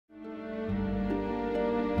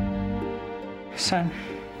Son,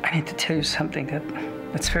 I need to tell you something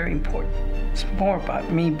that's very important. It's more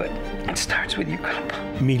about me, but it starts with you, Grandpa.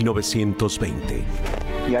 1920.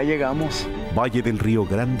 Ya llegamos. Valle del Río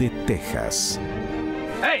Grande, Texas.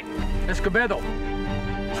 Hey, Escobedo.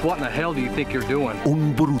 What in the hell do you think you're doing?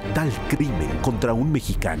 Un brutal crimen contra un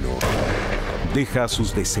mexicano deja a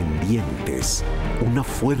sus descendientes una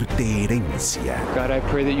fuerte herencia. God, I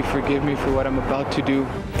pray that you forgive me for what I'm about to do.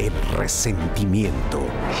 El resentimiento.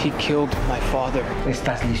 He killed my father.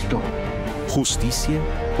 ¿Estás listo? ¿Justicia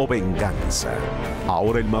o venganza?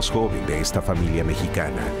 Ahora el más joven de esta familia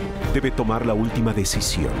mexicana debe tomar la última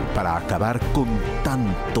decisión para acabar con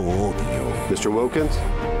tanto odio. Mr. Wilkins?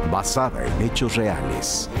 Basada en hechos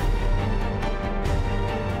reales.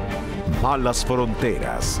 Malas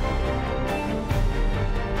Fronteras.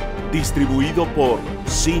 Distribuido por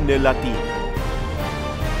Cinelatino.